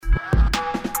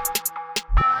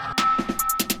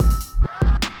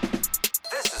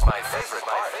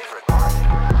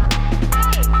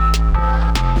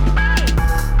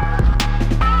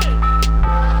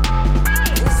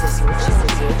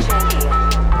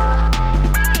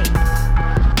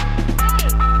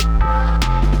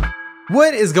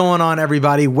What is going on,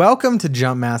 everybody? Welcome to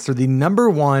Jumpmaster, the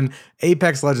 #1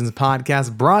 Apex Legends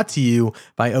podcast brought to you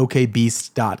by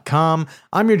okbeast.com.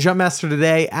 I'm your Jumpmaster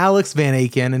today, Alex Van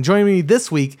Aken, and joining me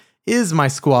this week is my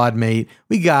squad mate.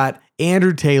 We got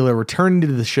Andrew Taylor returning to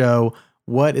the show.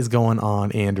 What is going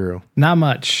on, Andrew? Not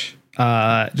much.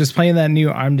 Just playing that new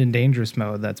Armed and Dangerous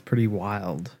mode. That's pretty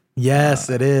wild. Yes,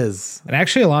 it is. And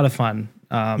actually a lot of fun.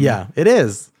 Yeah, it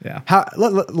is. Yeah.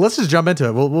 Let's just jump into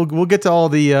it. We'll get to all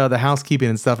the housekeeping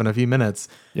and stuff in a few minutes.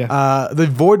 Yeah. The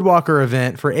Voidwalker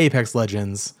event for Apex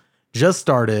Legends just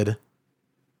started.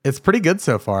 It's pretty good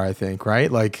so far, I think. Right?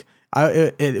 Like,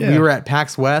 we were at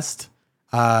PAX West.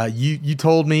 You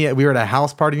told me we were at a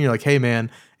house party, and you're like, "Hey, man,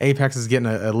 Apex is getting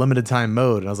a limited time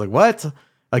mode," and I was like, "What?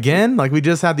 Again?" Like, we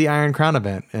just had the Iron Crown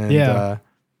event, and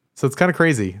so it's kind of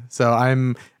crazy. So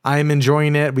I'm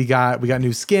enjoying it. We got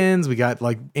new skins. We got,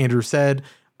 like Andrew said,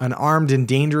 an Armed and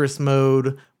Dangerous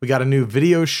mode. We got a new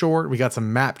video short. We got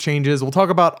some map changes. We'll talk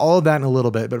about all of that in a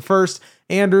little bit. But first,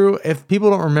 Andrew, if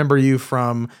people don't remember you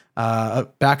from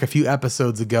back a few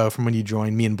episodes ago from when you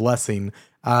joined me and Blessing,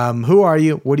 who are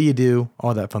you? What do you do?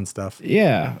 All that fun stuff.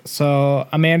 Yeah. So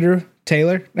I'm Andrew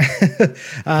Taylor.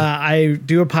 I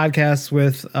do a podcast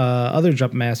with other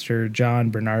Jumpmaster, John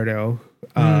Bernardo.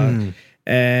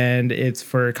 And it's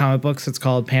for comic books. It's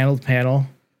called Panel to Panel.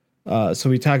 So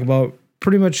we talk about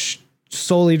pretty much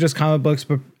solely just comic books,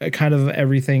 but kind of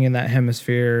everything in that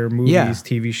hemisphere, movies,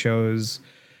 TV shows,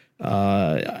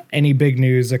 any big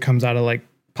news that comes out of like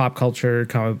pop culture,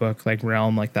 comic book, like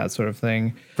realm, like that sort of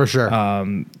thing. For sure.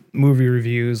 Movie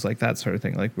reviews, like that sort of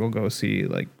thing. Like we'll go see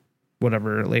like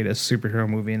whatever latest superhero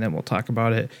movie and then we'll talk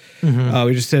about it.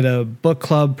 We just did a book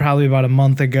club probably about a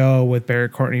month ago with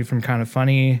Barrett Courtney from Kind of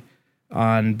Funny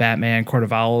on Batman Court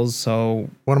of Owls. So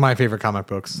one of my favorite comic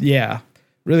books. Yeah,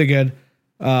 really good.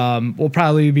 We'll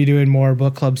probably be doing more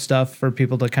book club stuff for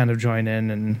people to kind of join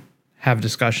in and have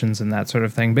discussions and that sort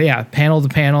of thing. But yeah, Panel to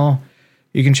Panel,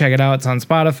 you can check it out. It's on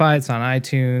Spotify, it's on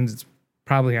iTunes, it's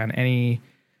probably on any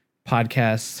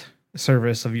podcast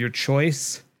service of your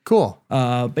choice. Cool.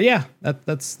 But yeah,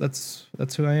 that's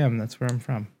who I am. That's where I'm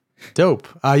from. Dope.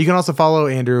 You can also follow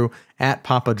Andrew at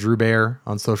Papa Drew Bear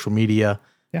on social media.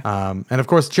 Yeah. And of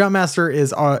course, Jumpmaster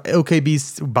is our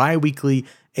OKBeast's bi-weekly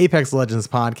Apex Legends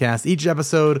podcast. Each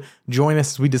episode, join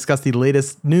us as we discuss the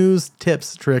latest news,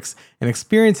 tips, tricks, and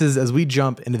experiences as we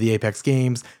jump into the Apex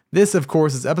games. This, of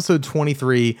course, is episode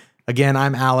 23. Again,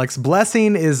 I'm Alex.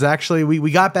 Blessing is actually,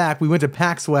 we got back. We went to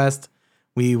PAX West.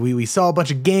 We saw a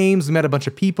bunch of games, we met a bunch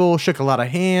of people, shook a lot of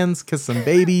hands, kissed some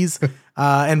babies,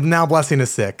 and now Blessing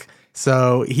is sick.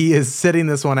 So he is sitting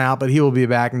this one out, but he will be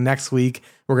back next week.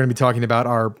 We're going to be talking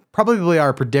about probably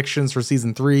our predictions for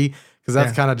season 3, because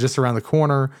that's kind of just around the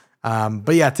corner.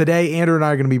 But yeah, today Andrew and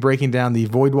I are going to be breaking down the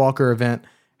Voidwalker event,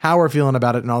 how we're feeling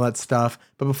about it and all that stuff.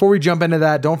 But before we jump into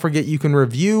that, don't forget you can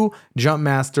review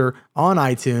Jumpmaster on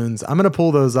iTunes. I'm going to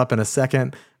pull those up in a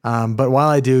second. But while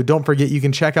I do, don't forget you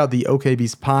can check out the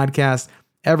OKBeast podcast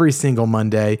every single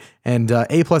Monday, and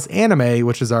A+ Anime,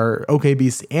 which is our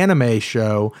OKBeast anime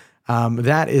show,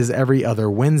 that is every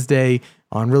other Wednesday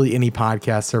on really any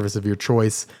podcast service of your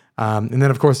choice. And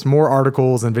then, of course, more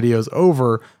articles and videos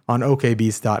over on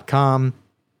okbeast.com.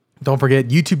 Don't forget,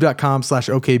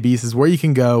 youtube.com/okbeast is where you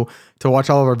can go to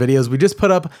watch all of our videos. We just put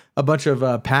up a bunch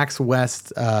of PAX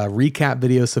West recap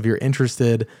videos, so if you're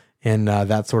interested in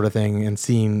that sort of thing and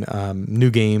seeing new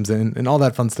games and all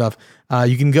that fun stuff,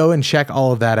 you can go and check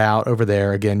all of that out over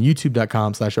there. Again,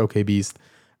 youtube.com/okbeast.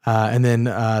 And then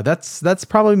that's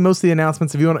probably most of the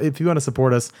announcements. If you want to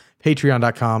support us,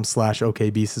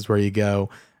 patreon.com/okbeast is where you go.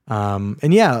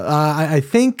 And yeah, I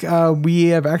think we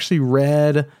have actually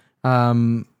read.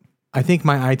 I think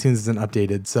my iTunes isn't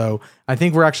updated, so I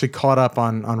think we're actually caught up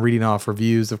on reading off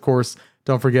reviews. Of course,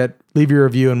 don't forget, leave your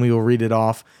review and we will read it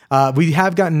off. We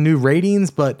have gotten new ratings,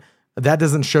 but that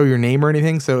doesn't show your name or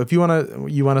anything. So if you want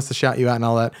us to shout you out and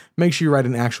all that, make sure you write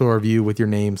an actual review with your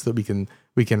name so that we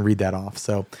can read that off.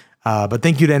 So, but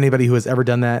thank you to anybody who has ever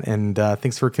done that, and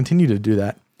thanks for continuing to do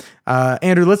that.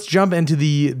 Andrew, let's jump into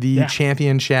the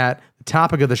champion chat, the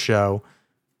topic of the show.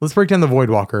 Let's break down the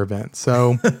Voidwalker event.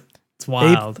 So it's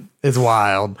wild. It's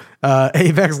wild.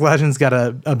 Apex Legends got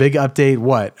a big update.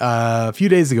 What? A few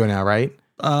days ago now, right?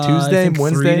 Tuesday,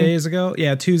 Wednesday? 3 days ago.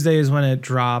 Yeah, Tuesday is when it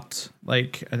dropped,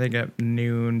 like, I think at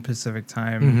noon Pacific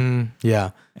time. Mm-hmm. Yeah.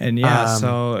 And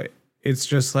so it's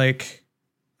just like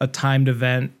a timed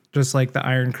event, just like the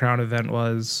Iron Crown event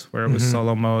was, where it was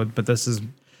solo mode, but this is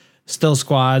still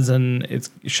squads and it's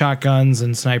shotguns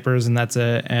and snipers and that's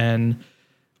it. And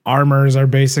armors are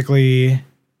basically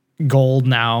gold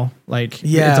now. Like,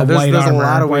 yeah, it's a white armor. A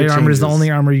lot of white armor changes. is the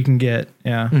only armor you can get.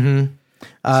 Yeah.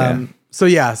 Mm-hmm.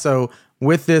 So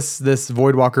with this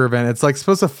Voidwalker event, it's like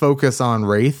supposed to focus on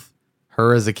Wraith,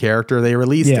 her as a character. They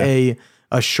released a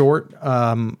short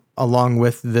along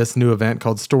with this new event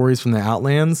called Stories from the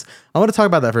Outlands. I want to talk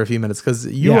about that for a few minutes because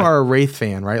you are a Wraith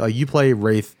fan, right? Like you play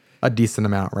Wraith a decent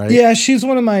amount, right? Yeah, she's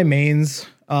one of my mains.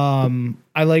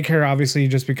 I like her obviously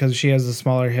just because she has a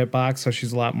smaller hitbox, so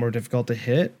she's a lot more difficult to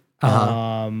hit.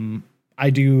 I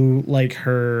do like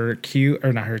her Q,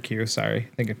 or not her Q, sorry,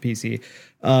 think of PC.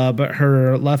 But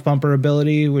her left bumper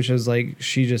ability, which is like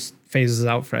she just phases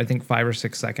out for I think 5 or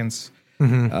 6 seconds.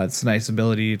 It's a nice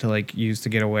ability to like use to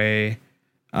get away.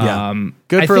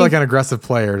 Good for like an aggressive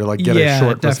player to like get a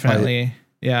short definitely. Fight.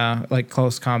 Yeah, like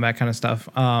close combat kind of stuff.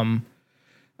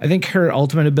 I think her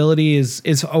ultimate ability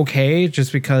is okay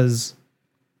just because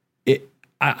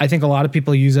I think a lot of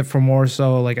people use it for more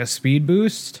so like a speed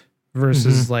boost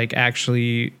versus like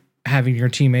actually having your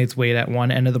teammates wait at one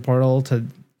end of the portal to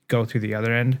go through the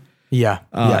other end.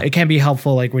 It can be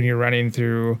helpful like when you're running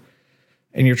through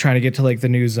and you're trying to get to like the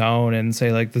new zone and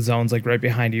say like the zone's like right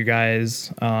behind you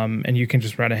guys, and you can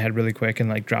just run ahead really quick and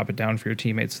like drop it down for your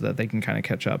teammates so that they can kind of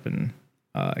catch up and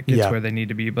get to where they need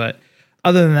to be. But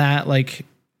other than that, like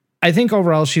I think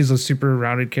overall she's a super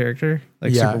rounded character,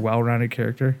 like super well-rounded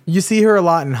character. You see her a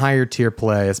lot in higher tier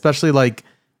play, especially like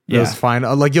those fine,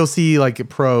 like you'll see like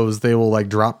pros, they will like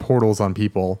drop portals on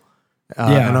people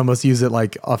and almost use it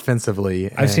like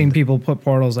offensively. I've seen people put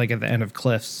portals like at the end of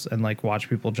cliffs and like watch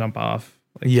people jump off.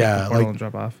 Like, portal and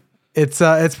jump off.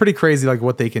 It's pretty crazy like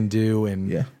what they can do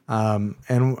and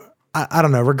I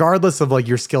don't know, regardless of like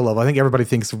your skill level, I think everybody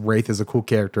thinks Wraith is a cool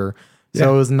character.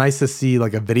 So it was nice to see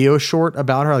like a video short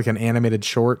about her, like an animated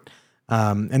short,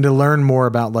 and to learn more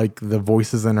about like the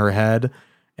voices in her head.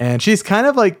 And she kind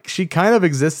of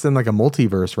exists in like a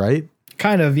multiverse, right?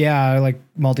 Kind of, yeah, like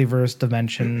multiverse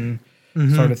dimension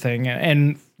sort of thing.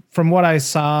 And from what I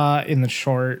saw in the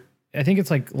short, I think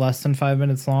it's like less than 5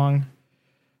 minutes long,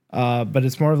 but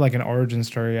it's more of like an origin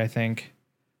story, I think.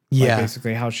 Yeah, like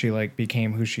basically how she like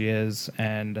became who she is,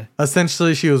 and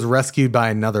essentially she was rescued by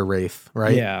another Wraith,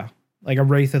 right? Yeah. Like a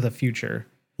Wraith of the future.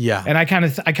 Yeah. And I kind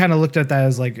of looked at that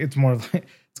as like, it's more like,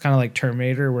 it's kind of like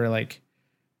Terminator where like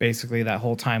basically that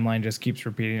whole timeline just keeps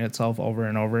repeating itself over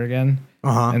and over again.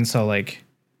 And so like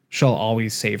she'll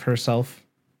always save herself,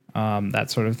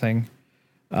 that sort of thing.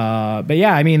 But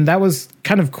yeah, I mean, that was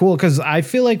kind of cool because I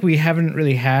feel like we haven't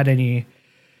really had any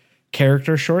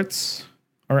character shorts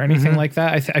or anything like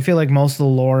that. I feel like most of the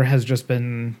lore has just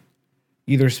been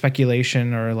either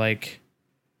speculation or like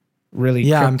really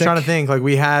cryptic. I'm trying to think. Like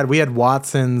we had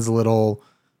Watson's little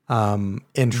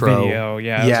intro video.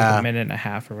 It was like a minute and a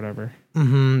half or whatever.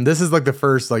 This is like the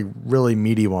first like really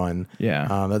meaty one.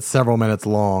 That's several minutes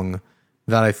long.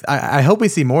 That I hope we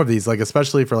see more of these, like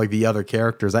especially for like the other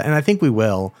characters, and I think we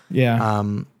will.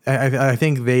 I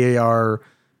think they are.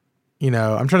 You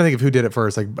know, I'm trying to think of who did it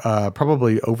first. Like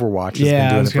probably Overwatch has been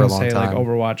doing it for a long time. Like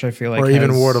Overwatch, I feel like, or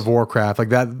even World of Warcraft, like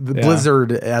that.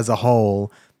 Blizzard as a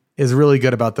whole is really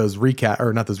good about those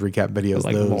not those recap videos,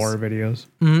 like those lore videos.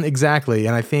 Exactly.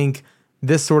 And I think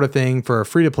this sort of thing for a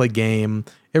free to play game,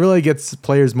 it really gets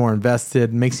players more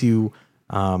invested, makes you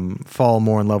fall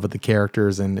more in love with the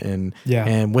characters and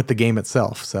with the game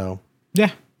itself. So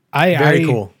very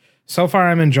cool. So far,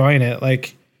 I'm enjoying it.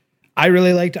 Like I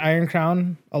really liked Iron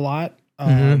Crown a lot.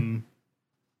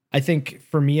 I think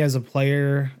for me as a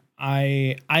player,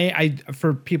 I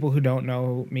for people who don't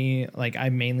know me, like I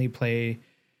mainly play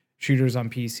shooters on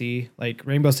PC. Like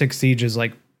Rainbow Six Siege is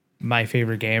like my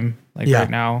favorite game right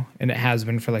now, and it has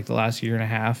been for like the last year and a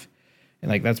half.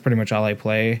 And like that's pretty much all I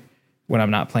play when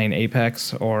I'm not playing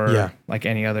Apex or like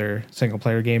any other single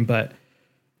player game. But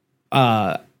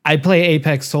I play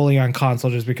Apex solely on console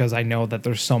just because I know that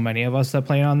there's so many of us that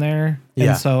play on there.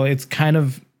 And so it's kind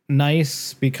of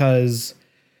nice because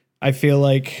I feel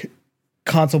like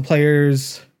console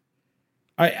players,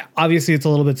 obviously it's a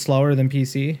little bit slower than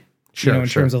PC. In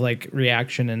terms of like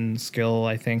reaction and skill,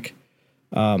 I think.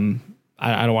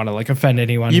 I don't want to like offend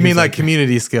anyone. You mean like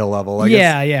community skill level? Like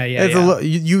it's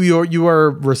you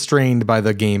are restrained by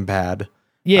the gamepad.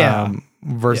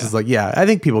 Versus I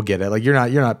think people get it. Like you're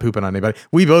not pooping on anybody.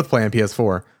 We both play on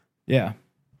PS4.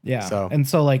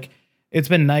 So like it's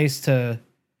been nice to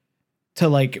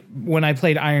like when I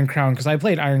played Iron Crown, because I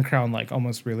played Iron Crown like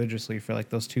almost religiously for like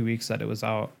those 2 weeks that it was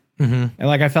out, and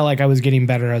like I felt like I was getting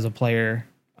better as a player.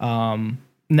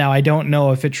 Now I don't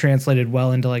know if it translated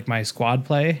well into like my squad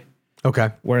play.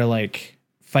 Okay, where like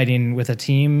fighting with a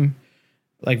team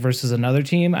like versus another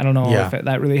team, I don't know if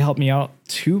that really helped me out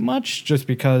too much, just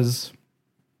because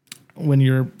when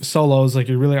you're solos, like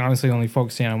you're really honestly only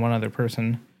focusing on one other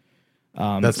person.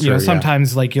 That's true.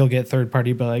 Sometimes like you'll get third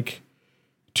party, but like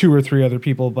 2 or 3 other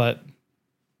people, but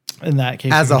in that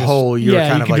case, as a whole, you're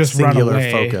kind of like singular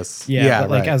focus. Yeah,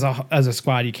 but like as a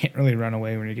squad, you can't really run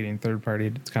away when you're getting third party.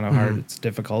 It's kind of hard. It's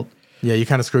difficult. Yeah, you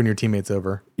kind of screwing your teammates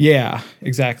over. Yeah,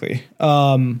 exactly.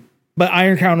 But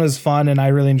Iron Crown was fun, and I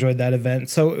really enjoyed that event.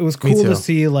 So it was cool to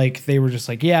see like they were just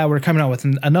like, yeah, we're coming out with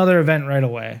another event right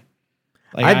away.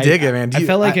 Like, I dig it, man. I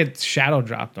felt like it shadow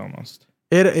dropped almost.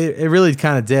 It really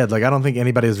kind of did. Like I don't think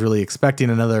anybody was really expecting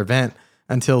another event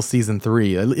until season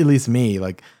 3. At least me.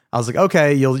 Like I was like,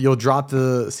 okay, you'll drop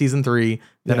the season 3,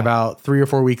 then about 3 or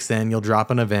 4 weeks in, you'll drop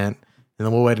an event, and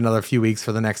then we'll wait another few weeks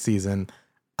for the next season.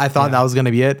 I thought that was going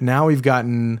to be it. Now we've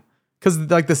gotten, because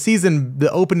like the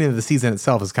opening of the season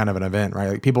itself is kind of an event, right?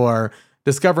 Like people are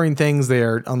discovering things, they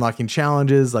are unlocking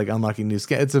challenges, like unlocking new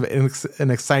skins. It's an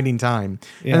exciting time.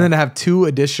 Yeah. And then to have 2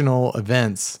 additional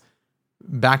events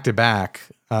back to back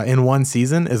in one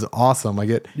season is awesome. Like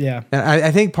it, yeah. And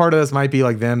I think part of this might be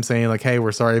like them saying like, hey,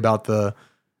 we're sorry about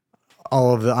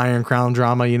all of the Iron Crown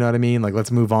drama. You know what I mean? Like,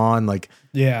 let's move on. Like,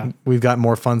 yeah, we've got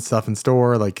more fun stuff in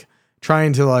store. Like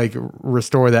trying to like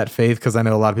restore that faith. Cause I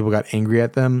know a lot of people got angry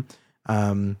at them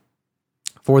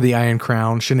for the Iron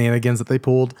Crown shenanigans that they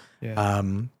pulled. Yeah.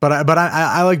 But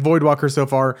I like Voidwalker so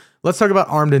far. Let's talk about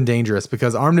Armed and Dangerous,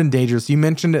 because Armed and Dangerous, you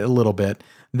mentioned it a little bit.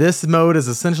 This mode is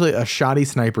essentially a shoddy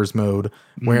snipers mode,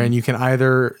 wherein you can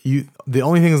the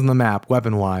only things on the map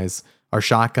weapon wise are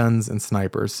shotguns and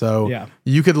snipers. So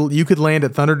you could land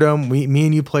at Thunderdome. Me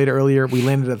and you played earlier. We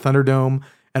landed at Thunderdome,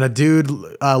 and a dude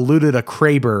looted a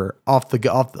Kraber off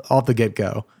the get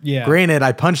go. Yeah. Granted,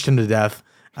 I punched him to death,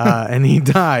 and he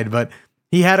died, but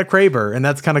he had a Kraber, and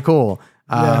that's kind of cool.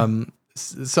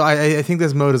 So I think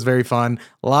this mode is very fun.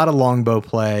 A lot of longbow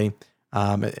play.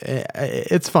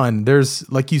 It's fun. There's,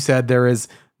 like you said, there is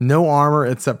no armor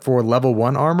except for level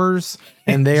 1 armors,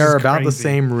 and they are about the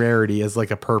same rarity as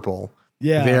like a purple.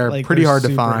 Yeah, they're like pretty hard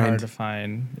to find. Hard to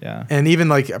find. Yeah, and even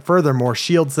like furthermore,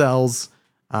 shield cells.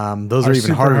 Those are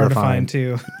even harder to find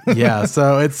too. Yeah,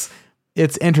 so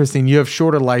it's interesting. You have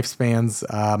shorter lifespans,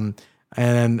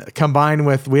 and combined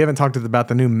with, we haven't talked about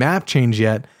the new map change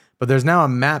yet, but there's now a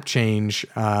map change.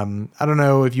 I don't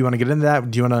know if you want to get into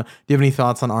that. Do you have any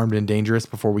thoughts on Armed and Dangerous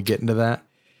before we get into that?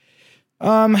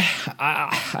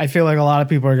 I feel like a lot of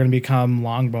people are going to become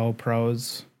longbow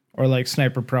pros or like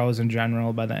sniper pros in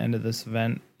general by the end of this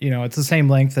event. You know, it's the same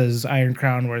length as Iron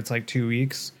Crown, where it's like 2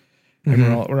 weeks,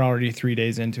 and we're already 3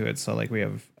 days into it. So like we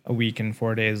have a week and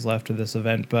 4 days left of this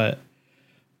event. But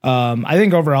I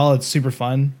think overall it's super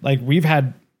fun. Like we've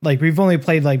only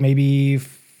played like maybe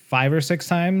 5 or 6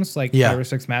 times, like 5 or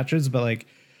 6 matches, but like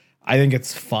I think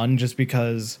it's fun just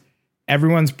because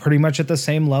everyone's pretty much at the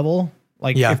same level.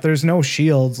 Like if there's no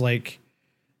shields, like,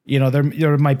 you know,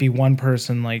 there might be one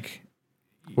person like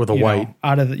with a white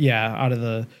out of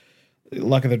the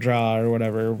luck of the draw or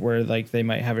whatever, where like they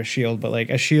might have a shield, but like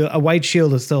a white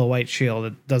shield is still a white shield.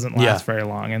 It doesn't last very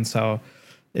long, and so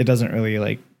it doesn't really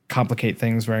like complicate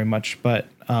things very much. But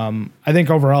I think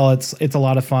overall it's a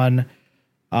lot of fun.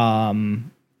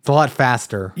 It's a lot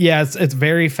faster. Yeah, it's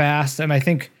very fast, and I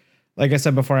think, like I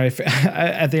said before, at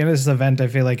the end of this event, I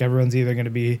feel like everyone's either going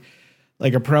to be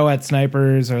like a pro at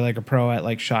snipers or like a pro at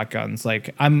like shotguns.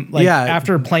 Like I'm like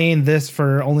after playing this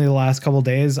for only the last couple of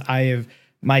days,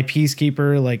 my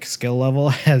Peacekeeper like skill level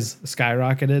has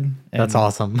skyrocketed. That's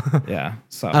awesome. Yeah.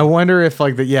 So I wonder if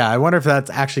that's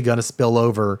actually going to spill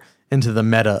over into the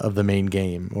meta of the main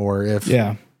game, or if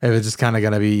it's just kind of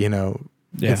going to be, you know,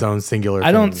 its own singular thing.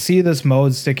 I don't see this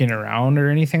mode sticking around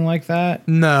or anything like that.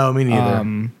 No, me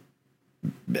neither.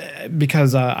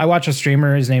 Because I watch a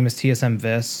streamer, his name is TSM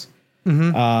Vis.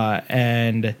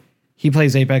 And he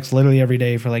plays Apex literally every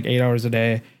day for like 8 hours a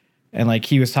day, and like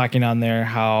he was talking on there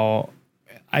how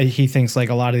he thinks like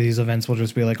a lot of these events will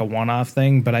just be like a one-off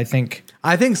thing, but I think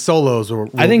solos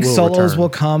will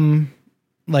come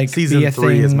like season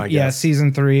 3 is my guess. Yeah,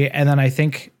 season 3, and then I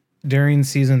think during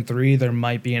season 3 there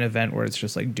might be an event where it's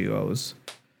just like duos,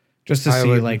 just to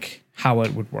see like how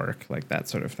it would work, like that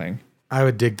sort of thing. I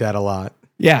would dig that a lot.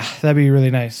 Yeah, that'd be really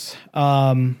nice.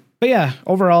 But yeah,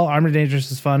 overall, Armed and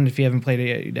Dangerous is fun. If you haven't played it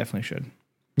yet, you definitely should.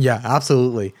 Yeah,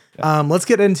 absolutely. Yeah. Let's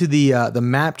get into the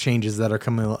map changes that are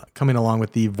coming along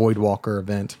with the Voidwalker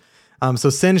event. So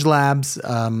Singe Labs,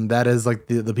 that is like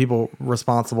the people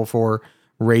responsible for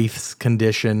Wraith's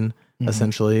condition,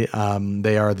 essentially.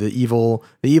 They are the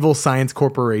evil science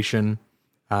corporation,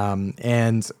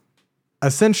 and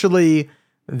essentially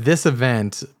this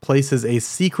event places a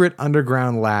secret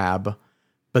underground lab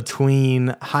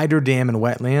between Hydro Dam and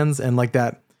wetlands, and like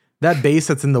that base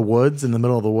that's in the woods, in the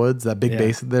middle of the woods, that big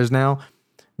base that there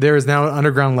is now an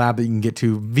underground lab that you can get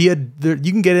to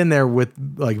you can get in there with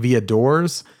like via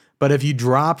doors, But if you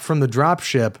drop from the drop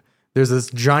ship, there's this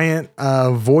giant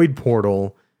void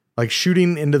portal like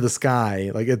shooting into the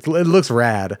sky. Like it looks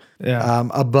rad. Yeah.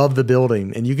 Above the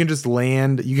building, and you can just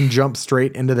land. You can jump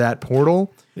straight into that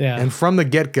portal. Yeah. And from the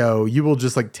get go, you will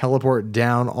just like teleport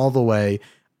down all the way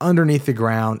underneath the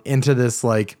ground into this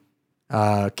like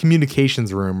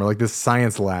communications room or like this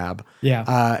science lab.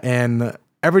 Yeah. And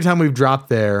every time we've dropped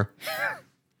there,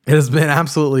 it has been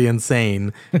absolutely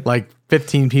insane. Like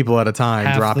 15 people at a time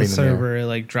Half dropping the server in there.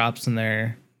 like drops in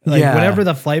there. Like whenever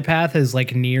the flight path is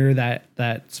like near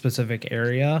that specific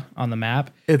area on the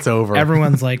map, It's over.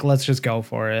 everyone's like, let's just go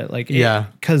for it. Like,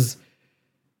 because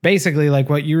basically, like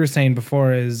what you were saying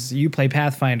before is you play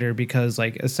Pathfinder because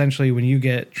like essentially when you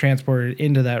get transported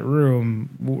into that room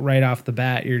right off the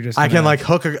bat, you're just I can like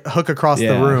hook across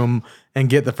the room and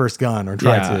get the first gun or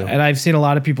try to. And I've seen a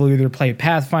lot of people either play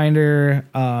Pathfinder,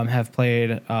 have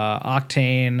played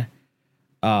Octane.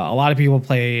 A lot of people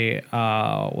play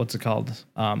what's it called?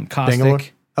 Caustic. Bangalore?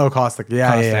 Oh, Caustic.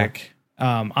 Caustic.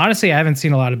 Honestly, I haven't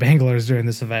seen a lot of Bangalores during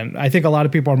this event. I think a lot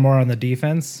of people are more on the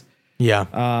defense.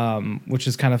 Yeah. Which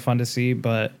is kind of fun to see.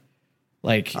 But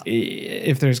like,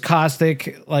 if there's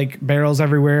Caustic like barrels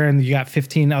everywhere, and you got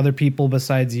 15 other people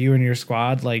besides you and your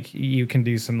squad, like you can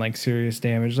do some like serious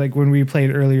damage. Like when we played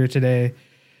earlier today,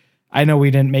 I know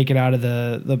we didn't make it out of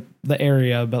the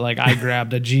area, but like I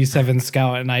grabbed a G7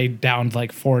 scout and I downed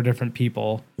like 4 different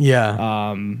people.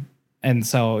 Yeah. And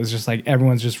so it's just like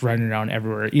everyone's just running around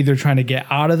everywhere, either trying to get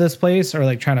out of this place or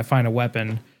like trying to find a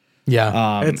weapon.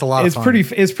 Yeah. It's a lot of fun.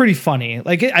 It's pretty funny.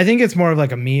 Like I think it's more of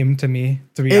like a meme to me,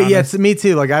 to be honest. Yeah, it's me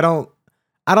too. Like I don't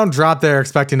drop there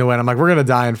expecting to win. I'm like, we're gonna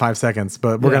die in 5 seconds,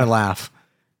 but we're gonna laugh.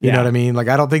 You know what I mean? Like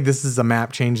I don't think this is a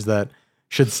map change that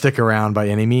should stick around by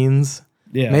any means.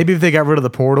 Yeah. Maybe if they got rid of the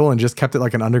portal and just kept it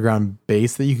like an underground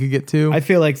base that you could get to. I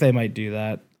feel like they might do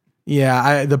that.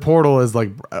 Yeah, the portal is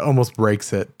like almost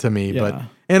breaks it to me, but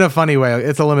in a funny way.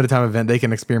 It's a limited time event. They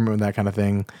can experiment with that kind of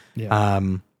thing. Yeah.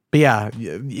 But yeah,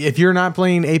 if you're not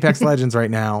playing Apex Legends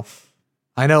right now,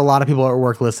 I know a lot of people are at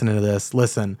work listening to this.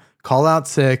 Listen, call out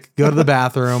sick, go to the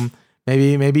bathroom,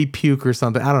 maybe puke or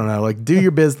something. I don't know. Like do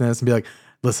your business and be like,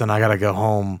 listen, I gotta go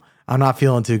home. I'm not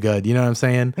feeling too good. You know what I'm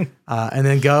saying? And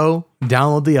then go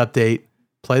download the update,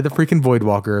 play the freaking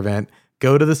Voidwalker event,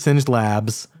 go to the Singed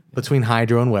Labs between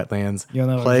Hydro and Wetlands,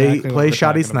 play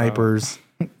Shoddy Snipers,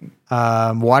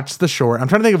 watch the short. I'm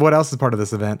trying to think of what else is part of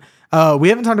this event. We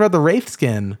haven't talked about the Wraith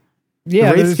skin.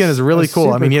 Yeah, the Wraith skin is really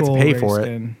cool. I mean, you have to pay for it.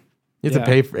 Skin. You have to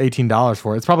pay for $18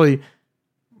 for it. It's probably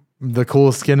the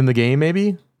coolest skin in the game,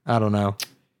 maybe? I don't know.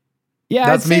 Yeah,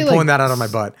 that's me pulling that out of my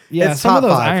butt. Yeah, it's some of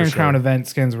those Iron sure. Crown event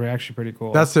skins were actually pretty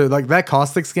cool. That's like that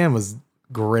Caustic skin was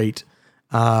great.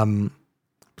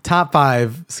 Top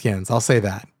 5 skins, I'll say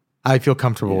that. I feel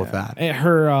comfortable with that.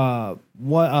 Her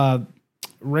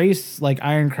race like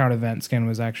Iron Crown event skin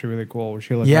was actually really cool. Where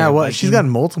she looked she's got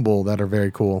multiple that are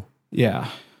very cool. Yeah,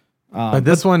 but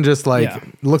this one just like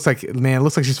looks like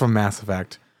she's from Mass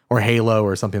Effect or Halo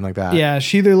or something like that. Yeah,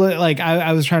 she either like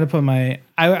I was trying to put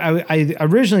I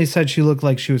originally said she looked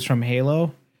like she was from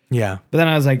Halo. Yeah, but then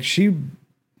I was like, she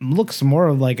looks more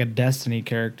of like a Destiny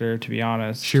character, to be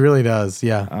honest. She really does.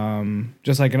 Yeah.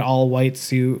 Just like an all white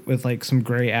suit with like some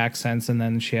gray accents, and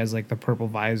then she has like the purple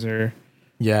visor.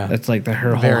 Yeah, that's like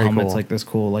her whole helmet's like this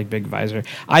cool like big visor.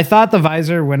 I thought the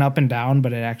visor went up and down,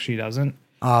 but it actually doesn't.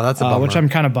 Oh, that's a bummer. Which I'm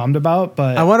kind of bummed about.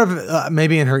 But I wonder if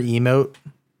maybe in her emote.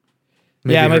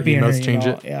 Maybe it might be in her change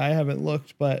it. Yeah, I haven't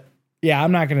looked, but yeah,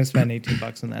 I'm not going to spend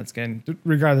 $18 on that skin,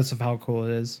 regardless of how cool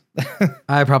it is.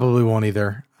 I probably won't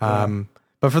either.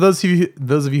 But for those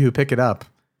of you who pick it up,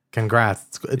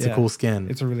 congrats! It's a cool skin.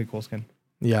 It's a really cool skin.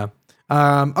 Yeah.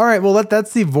 All right. Well,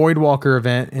 that's the Voidwalker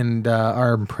event and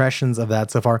our impressions of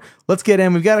that so far. Let's get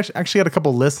in. We've actually got a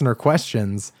couple listener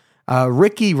questions.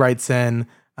 Ricky writes in.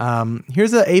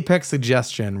 Here's an Apex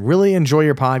suggestion. Really enjoy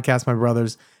your podcast, my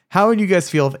brothers. How would you guys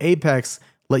feel if Apex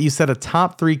let you set a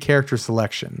top 3 character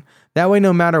selection? That way,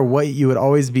 no matter what, you would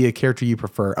always be a character you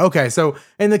prefer. Okay, so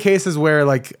in the cases where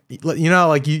like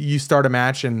you start a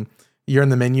match and you're in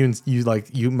the menu and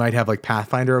you might have like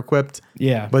Pathfinder equipped.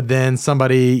 Yeah. But then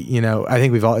somebody, I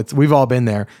think we've all been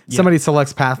there. Yeah. Somebody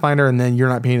selects Pathfinder and then you're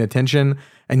not paying attention,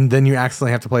 and then you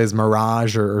accidentally have to play as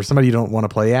Mirage or somebody you don't want to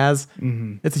play as.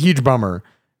 Mm-hmm. It's a huge bummer.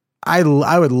 I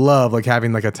would love like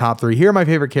having like a top 3. Here are my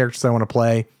favorite characters I want to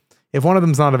play. If one of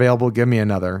them's not available, give me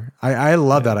another. I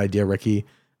love that idea, Ricky.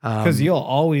 Because you'll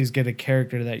always get a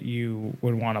character that you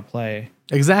would want to play.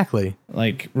 Exactly.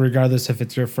 Like, regardless if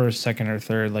it's your first, second, or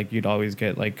third, like you'd always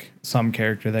get like some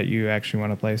character that you actually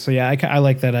want to play. So yeah, I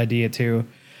like that idea too.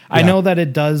 Yeah. I know that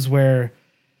it does where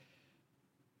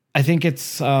I think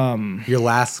it's your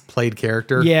last played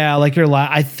character. yeah, like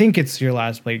I think it's your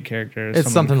last played character.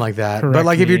 It's something like that. But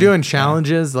like if you're doing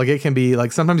challenges, like it can be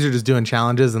like sometimes you're just doing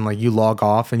challenges and like you log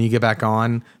off and you get back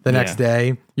on the next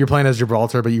day. You're playing as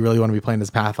Gibraltar, but you really want to be playing as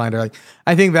Pathfinder. Like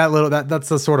I think that's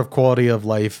the sort of quality of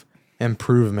life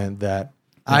improvement that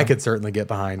I could certainly get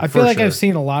behind. I feel like I've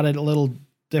seen a lot of little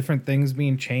different things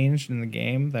being changed in the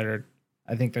game that are,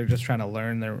 I think they're just trying to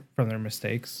learn from their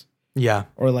mistakes. Yeah,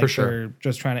 or like they're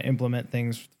just trying to implement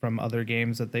things from other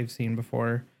games that they've seen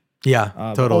before.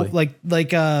 Yeah, totally.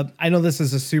 I know this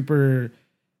is a super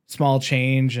small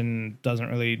change and doesn't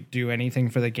really do anything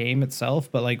for the game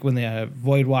itself, but like when the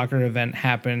Voidwalker event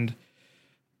happened,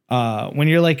 when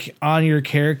you're like on your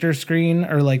character screen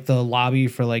or like the lobby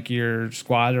for like your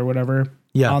squad or whatever,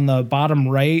 on the bottom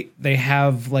right they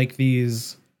have like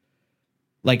these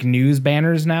like news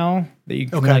banners now that you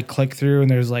can like click through,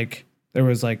 and there was like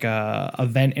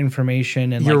event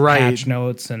information and like patch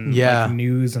notes and like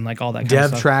news and like all that kind of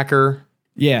stuff. Dev tracker.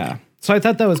 Yeah. So I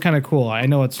thought that was kind of cool. I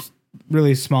know it's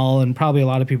really small and probably a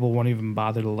lot of people won't even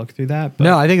bother to look through that. But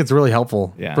no, I think it's really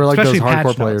helpful for like especially those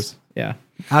hardcore players. Yeah.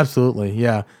 Absolutely.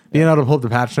 Yeah. Being able to pull up the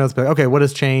patch notes, but okay, what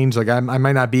has changed? Like I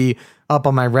might not be up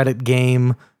on my Reddit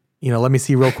game. Let me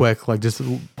see real quick. Like just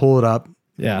pull it up.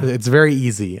 Yeah. It's very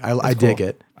easy. I dig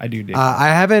it. I do dig it. I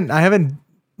haven't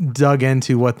dug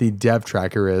into what the dev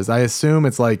tracker is. I assume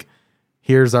it's like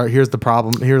here's the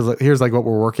problem. Here's like what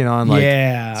we're working on. Like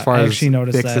as far I actually as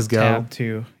noticed fixes that go. tab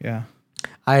too. Yeah.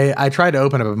 I tried to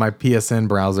open it, but my PSN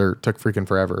browser took freaking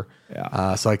forever.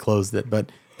 Yeah. So I closed it.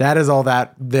 But that is all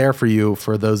that there for you,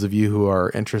 for those of you who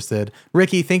are interested.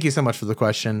 Ricky, thank you so much for the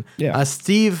question. Yeah.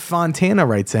 Steve Fontana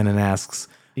writes in and asks,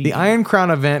 the Iron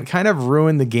Crown event kind of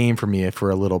ruined the game for me for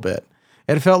a little bit.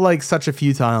 It felt like such a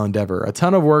futile endeavor. A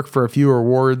ton of work for a few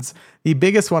rewards, the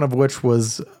biggest one of which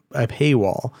was a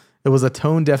paywall. It was a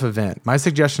tone-deaf event. My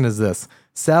suggestion is this.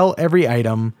 Sell every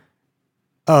item.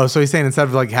 Oh, so he's saying instead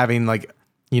of like having like,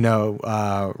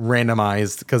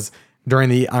 randomized, because during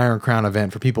the Iron Crown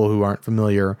event, for people who aren't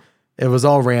familiar, it was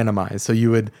all randomized. So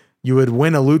you would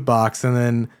win a loot box, and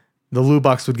then the loot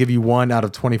box would give you 1 out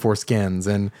of 24 skins.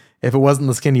 And if it wasn't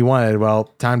the skin you wanted, well,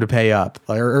 time to pay up.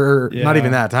 Or not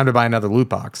even that, time to buy another loot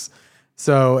box.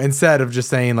 So instead of just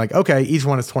saying like, okay, each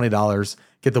one is $20,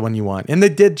 get the one you want. And they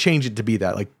did change it to be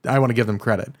that. Like, I want to give them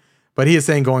credit. But he is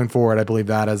saying going forward, I believe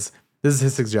this is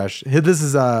his suggestion. This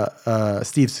is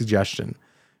Steve's suggestion.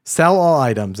 Sell all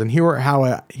items, and here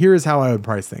is how I would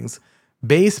price things.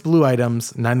 Base blue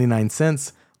items, 99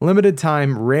 cents. Limited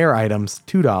time rare items,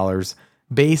 $2.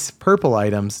 Base purple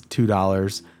items,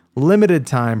 $2. Limited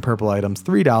time purple items,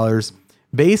 $3.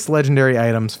 Base legendary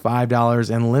items, $5.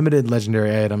 And limited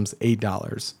legendary items,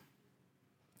 $8.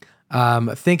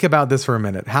 Think about this for a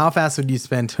minute. How fast would you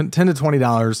spend $10 to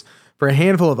 $20 for a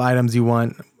handful of items you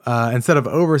want, instead of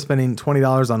overspending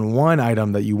 $20 on one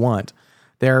item that you want?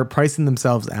 They're pricing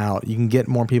themselves out. You can get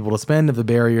more people to spend if the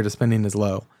barrier to spending is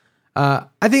low. I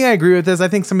think I agree with this. I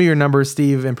think some of your numbers,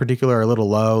 Steve, in particular, are a little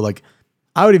low. Like,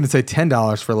 I would even say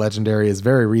 $10 for legendary is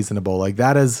very reasonable. Like,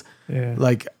 that is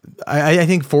like, I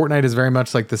think Fortnite is very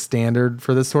much like the standard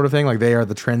for this sort of thing. Like, they are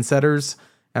the trendsetters.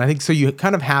 And I think so you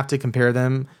kind of have to compare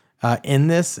them in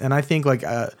this. And I think like,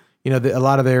 a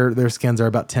lot of their skins are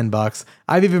about $10.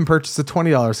 I've even purchased a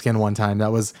 $20 skin one time. It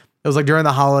was like during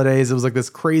the holidays. It was like this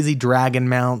crazy dragon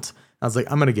mount. I was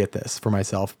like, I'm going to get this for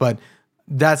myself. But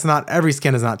that's not, every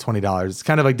skin is not $20. It's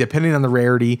kind of like depending on the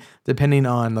rarity, depending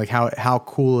on like how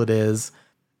cool it is.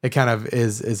 It kind of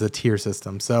is a tier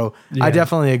system. So I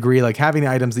definitely agree. Like having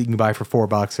items that you can buy for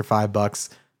 $4 or $5,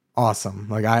 awesome.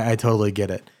 Like I totally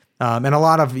get it. And a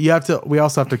lot of, we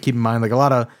also have to keep in mind, like a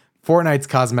lot of Fortnite's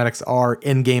cosmetics are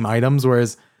in-game items,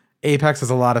 whereas Apex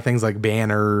has a lot of things like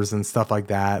banners and stuff like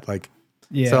that. Like,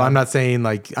 so I'm not saying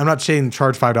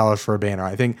charge $5 for a banner.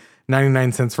 I think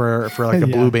 99 cents for like a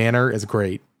blue banner is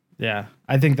great. Yeah,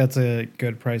 I think that's a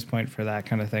good price point for that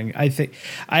kind of thing. I think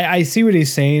I see what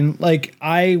he's saying. Like,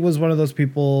 I was one of those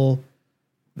people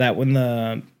that when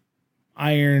the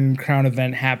Iron Crown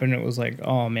event happened, it was like,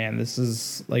 oh man, this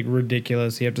is like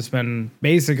ridiculous. You have to spend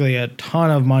basically a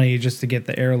ton of money just to get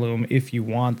the heirloom if you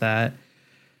want that,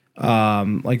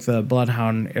 like the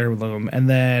Bloodhound heirloom. And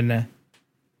then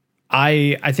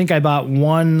I think I bought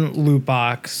one loot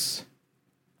box.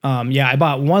 I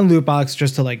bought one loot box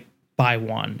just to like buy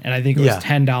one, and I think it was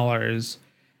 $10,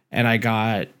 and I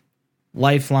got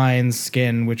Lifeline's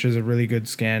skin, which is a really good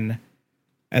skin,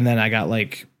 and then I got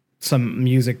like some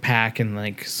music pack and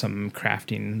like some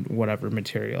crafting whatever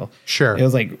material. Sure. It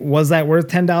was like, was that worth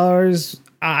 $10?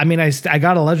 I mean, I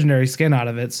got a legendary skin out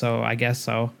of it, so I guess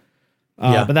so.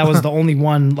 But that was the only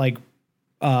one like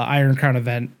Iron Crown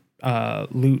event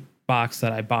loot box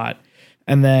that I bought.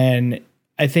 And then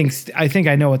I think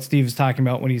I know what Steve's talking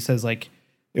about when he says like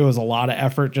it was a lot of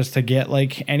effort just to get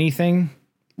like anything,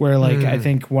 where like I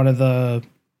think one of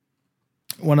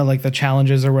like the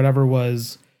challenges or whatever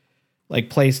was like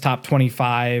place top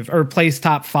 25 or place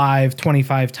top 5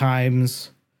 25 times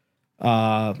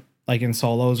like in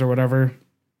solos or whatever.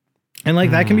 And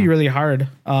like that can be really hard.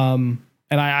 And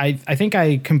I think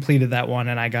I completed that one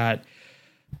and I got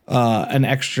an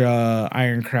extra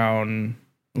Iron Crown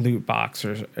loot box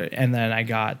and then I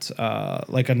got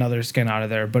like another skin out of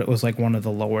there, but it was like one of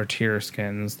the lower tier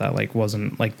skins that like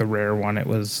wasn't like the rare one. It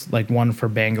was like one for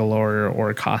Bangalore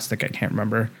or Caustic, I can't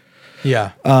remember.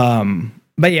 Yeah.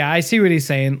 But yeah, I see what he's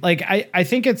saying. Like I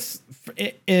think it's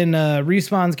in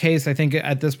Respawn's case, I think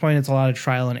at this point it's a lot of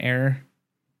trial and error.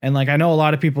 And like I know a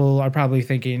lot of people are probably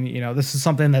thinking, you know, this is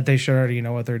something that they should already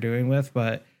know what they're doing with,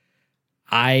 but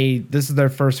this is their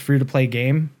first free to play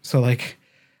game. So like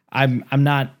I'm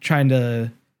not trying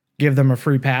to give them a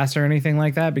free pass or anything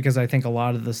like that, because I think a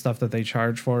lot of the stuff that they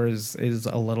charge for is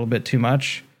a little bit too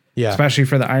much. Yeah. Especially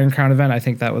for the Iron Crown event. I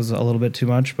think that was a little bit too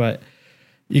much, but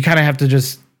you kind of have to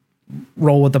just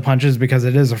roll with the punches because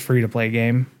it is a free to play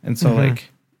game. And so like,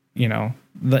 you know,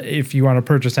 if you want to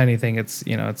purchase anything, it's,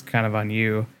 you know, it's kind of on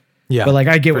you. Yeah. But like,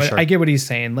 I get what he's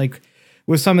saying. Like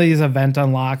with some of these event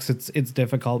unlocks, it's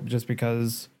difficult just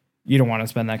because you don't want to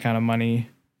spend that kind of money.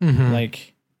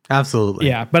 Like, absolutely.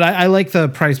 Yeah. But I like the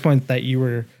price point that you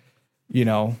were, you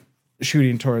know,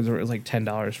 shooting towards, where it was like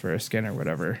 $10 for a skin or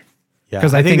whatever. Yeah,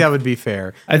 because I think that would be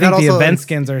fair. I think the event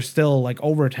skins are still like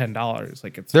over $10.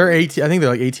 Like they're 18. I think they're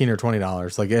like $18 or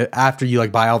 $20. Like after you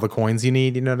like buy all the coins you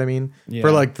need. You know what I mean? Yeah.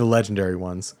 For like the legendary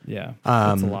ones. Yeah,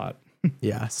 that's a lot.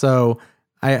 Yeah. So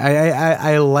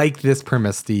I like this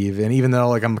premise, Steve. And even though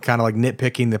like I'm kind of like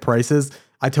nitpicking the prices,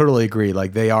 I totally agree.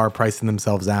 Like they are pricing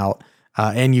themselves out,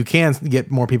 and you can get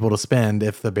more people to spend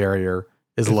if the barrier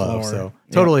is low. Lower. So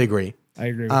totally agree. I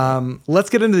agree with let's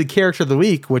get into the character of the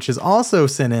week, which is also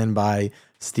sent in by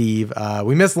Steve.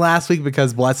 We missed last week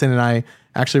because Blessing and I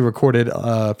actually recorded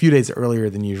a few days earlier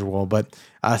than usual, but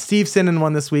Steve sent in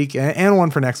one this week and one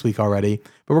for next week already,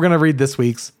 but we're going to read this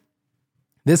week's.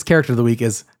 This character of the week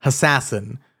is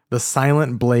Assassin, the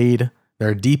Silent Blade,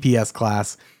 their DPS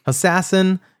class.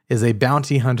 Assassin is a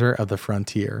bounty hunter of the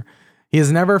frontier. He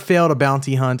has never failed a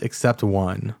bounty hunt except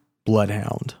one,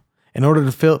 Bloodhound. In order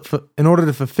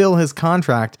to fulfill his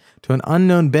contract to an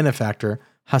unknown benefactor,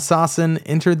 Assassin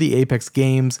entered the Apex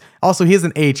games. Also, he has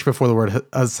an H before the word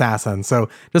assassin. So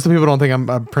just so people don't think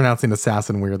I'm pronouncing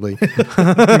assassin weirdly. People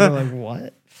are like,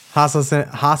 what?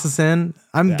 Assassin.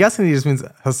 I'm guessing he just means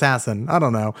assassin. I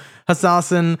don't know.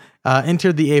 Assassin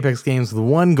entered the Apex games with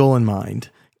one goal in mind: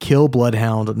 kill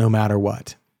Bloodhound no matter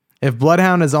what. If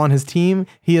Bloodhound is on his team,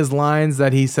 he has lines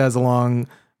that he says like,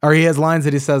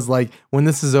 when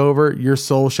this is over, your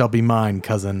soul shall be mine,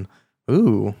 cousin.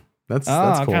 Ooh, that's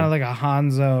cool. Kind of like a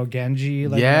Hanzo Genji.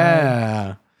 Like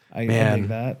yeah. I like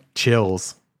that.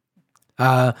 Chills.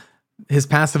 His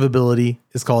passive ability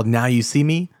is called Now You See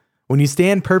Me. When you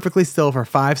stand perfectly still for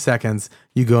 5 seconds,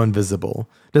 you go invisible.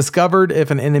 Discovered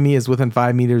if an enemy is within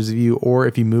 5 meters of you, or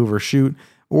if you move or shoot,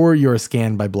 or you're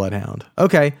scanned by Bloodhound.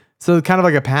 Okay, so kind of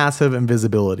like a passive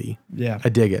invisibility. Yeah. I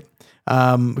dig it.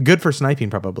 Good for sniping,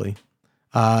 probably.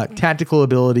 Tactical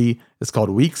ability is called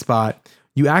Weak Spot.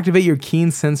 You activate your keen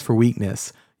sense for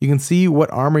weakness. You can see what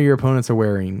armor your opponents are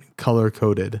wearing, color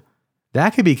coded. That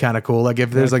could be kind of cool. Like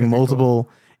if there's like multiple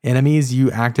enemies,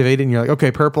 you activate it and you're like,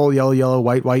 okay, purple, yellow,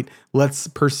 white, white. Let's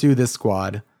pursue this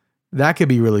squad. That could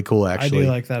be really cool, actually. I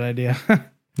do like that idea.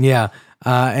 Yeah.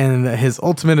 And his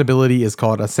ultimate ability is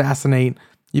called Assassinate.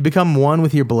 You become one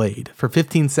with your blade. For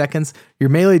 15 seconds, your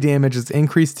melee damage is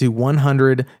increased to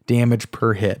 100 damage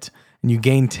per hit. And you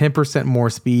gain 10% more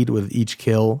speed with each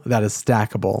kill that is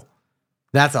stackable.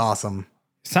 That's awesome.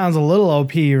 Sounds a little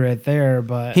OP right there,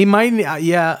 but... He might...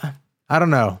 yeah, I don't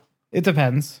know. It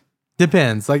depends.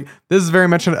 Depends. Like, this is very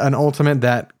much an ultimate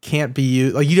that can't be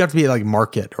used... Like, you'd have to be at, like,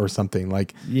 Market or something.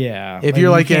 Like, yeah. If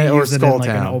you're, like, or Skull like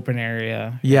Town. An open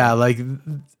area. Yeah, like,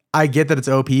 I get that it's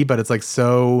OP, but it's, like,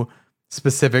 so...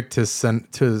 specific to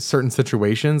certain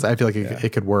situations. I feel like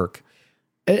it could work.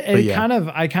 I kind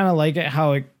of like it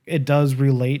how it does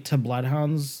relate to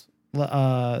Bloodhound's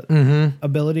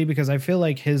ability, because I feel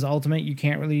like his ultimate you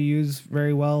can't really use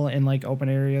very well in like open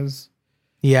areas.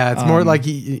 Yeah, it's more like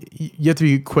you have to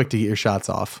be quick to get your shots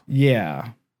off. Yeah,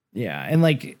 and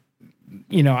like,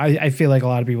 you know, I feel like a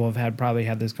lot of people have probably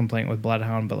had this complaint with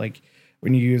Bloodhound, but like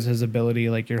when you use his ability,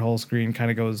 like your whole screen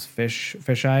kind of goes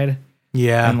fish-eyed.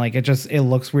 Yeah. And like it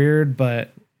looks weird,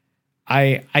 but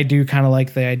I do kind of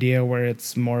like the idea where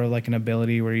it's more like an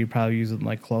ability where you probably use it in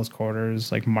like close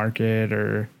quarters, like market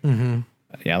or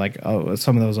like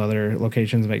some of those other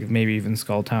locations, like maybe even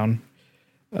Skulltown.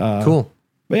 Cool.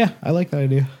 But yeah, I like that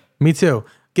idea. Me too.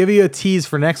 Give you a tease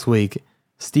for next week.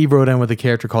 Steve wrote in with a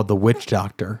character called the Witch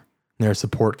Doctor in their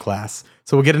support class.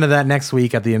 So we'll get into that next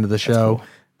week at the end of the show. Cool.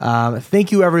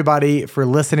 Thank you, everybody, for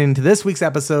listening to this week's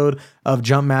episode of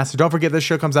Jump Master. Don't forget, this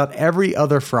show comes out every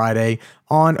other Friday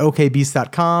on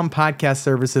okbeast.com, podcast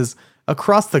services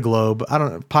across the globe.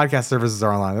 Podcast services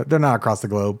are online. They're not across the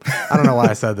globe. I don't know why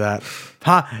I said that.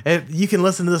 You can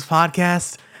listen to this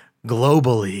podcast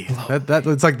globally.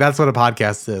 It's like that's what a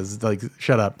podcast is. It's like,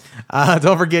 shut up.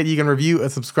 Don't forget, you can review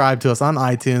and subscribe to us on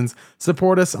iTunes.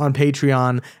 Support us on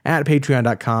Patreon at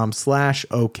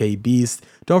patreon.com/okbeast.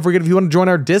 Don't forget, if you want to join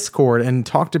our Discord and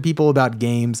talk to people about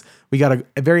games, we got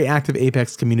a very active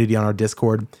Apex community on our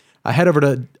Discord. Head over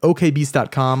to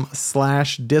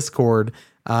okbeast.com/discord.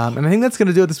 And I think that's going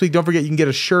to do it this week. Don't forget, you can get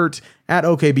a shirt at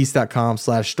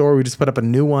okbeast.com/store. We just put up a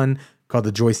new one called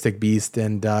the Joystick Beast.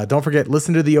 And don't forget,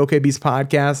 listen to the OK Beast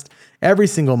podcast every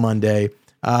single Monday.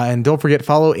 And don't forget,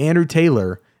 follow Andrew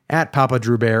Taylor at Papa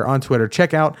Drew Bear on Twitter.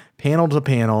 Check out Panel to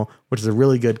Panel, which is a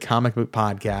really good comic book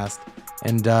podcast.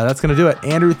 And that's going to do it.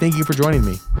 Andrew, thank you for joining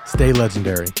me. Stay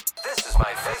legendary.